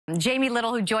Jamie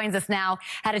Little, who joins us now,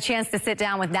 had a chance to sit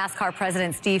down with NASCAR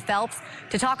President Steve Phelps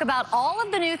to talk about all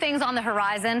of the new things on the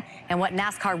horizon and what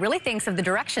NASCAR really thinks of the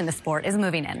direction the sport is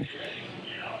moving in.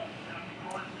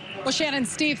 Well, Shannon,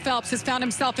 Steve Phelps has found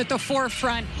himself at the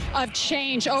forefront of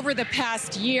change over the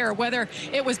past year, whether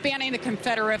it was banning the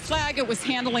Confederate flag, it was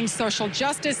handling social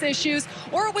justice issues,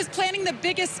 or it was planning the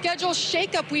biggest schedule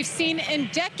shakeup we've seen in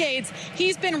decades.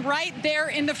 He's been right there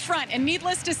in the front, and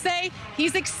needless to say,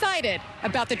 he's excited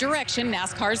about the direction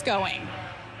NASCAR's going.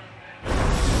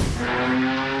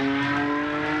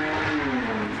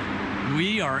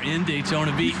 We are in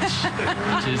Daytona Beach,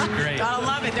 which is great. Gotta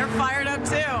love it. They're fired up,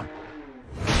 too.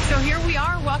 So here we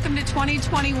are. Welcome to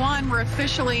 2021. We're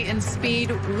officially in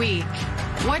Speed Week.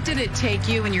 What did it take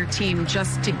you and your team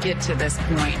just to get to this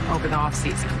point over the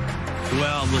offseason?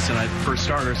 Well, listen, for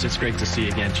starters, it's great to see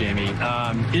you again, Jamie.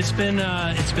 It's been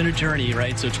a journey,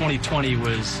 right? So 2020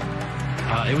 was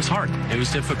it was hard. It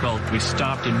was difficult. We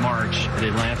stopped in March at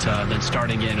Atlanta, then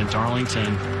starting in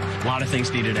Darlington. A lot of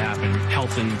things needed to happen.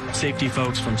 Health and safety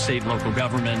folks from state and local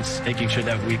governments, making sure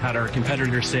that we had our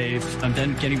competitors safe, and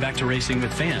then getting back to racing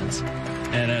with fans.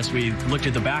 And as we looked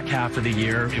at the back half of the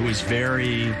year, it was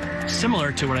very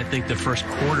similar to what I think the first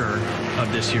quarter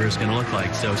of this year is going to look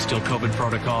like. So still COVID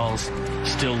protocols,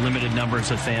 still limited numbers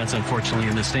of fans, unfortunately,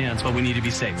 in the stands, but we need to be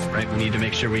safe, right? We need to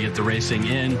make sure we get the racing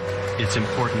in. It's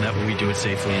important that we do it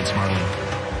safely and smartly.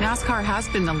 NASCAR has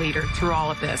been the leader through all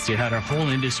of this. You had our whole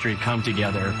industry come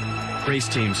together, race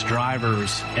teams,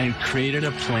 drivers, and created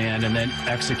a plan and then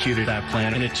executed that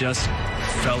plan. And it just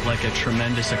felt like a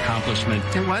tremendous accomplishment.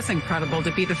 It was incredible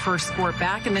to be the first sport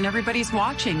back, and then everybody's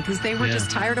watching because they were just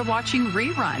tired of watching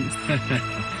reruns.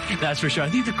 That's for sure. I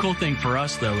think the cool thing for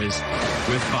us, though, is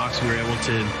with Fox, we were able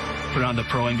to put on the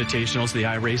Pro Invitationals, the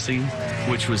iRacing,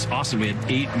 which was awesome. We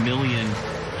had 8 million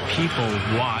people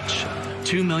watch.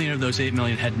 2 million of those 8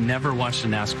 million had never watched a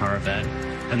NASCAR event.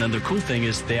 And then the cool thing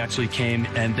is they actually came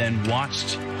and then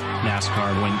watched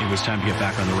NASCAR when it was time to get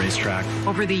back on the racetrack.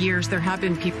 Over the years, there have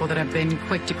been people that have been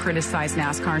quick to criticize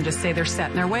NASCAR and just say they're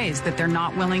set in their ways, that they're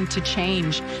not willing to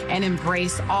change and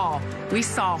embrace all. We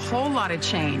saw a whole lot of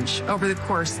change over the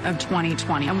course of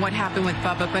 2020 and what happened with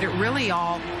Bubba, but it really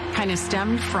all kind of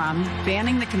stemmed from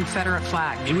banning the Confederate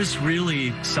flag. It was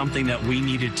really something that we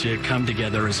needed to come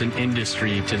together as an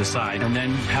industry to decide, and then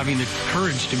having the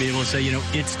courage to be able to say, you know,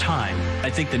 it's time. I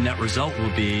think the net result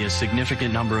will be a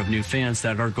significant number of new fans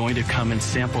that are going to come and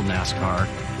sample NASCAR.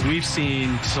 We've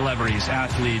seen celebrities,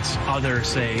 athletes, others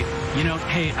say, you know,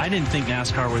 hey, I didn't think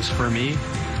NASCAR was for me.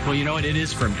 Well, you know what? It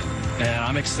is for me. And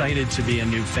I'm excited to be a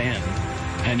new fan.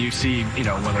 And you see, you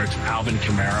know, whether it's Alvin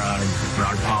Kamara or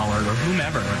Ron Pollard or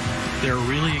whomever, they're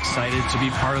really excited to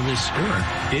be part of this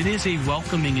sport. It is a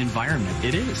welcoming environment.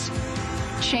 It is.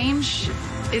 Change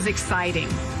is exciting,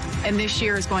 and this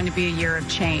year is going to be a year of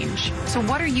change. So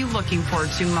what are you looking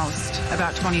forward to most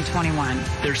about 2021?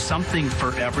 There's something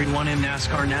for everyone in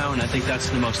NASCAR now, and I think that's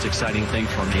the most exciting thing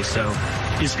for me. So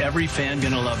is every fan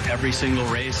going to love every single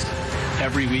race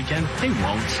every weekend? They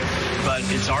won't. But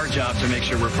it's our job to make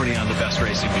sure we're putting on the best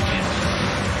racing we can.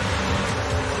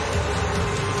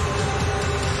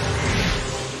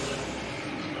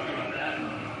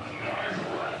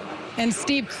 And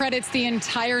Steve credits the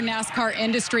entire NASCAR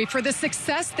industry for the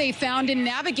success they found in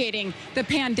navigating the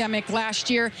pandemic last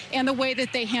year and the way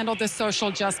that they handled the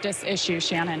social justice issue,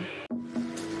 Shannon.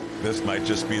 This might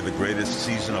just be the greatest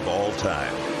season of all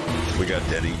time. We got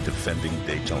Denny defending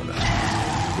Daytona.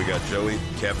 We got Joey,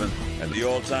 Kevin, and the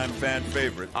all-time fan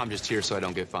favorite. I'm just here so I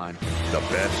don't get fined. The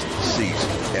best season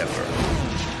ever.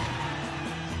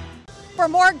 For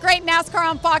more great NASCAR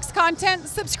on Fox content,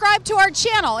 subscribe to our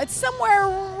channel. It's somewhere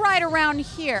right around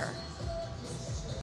here.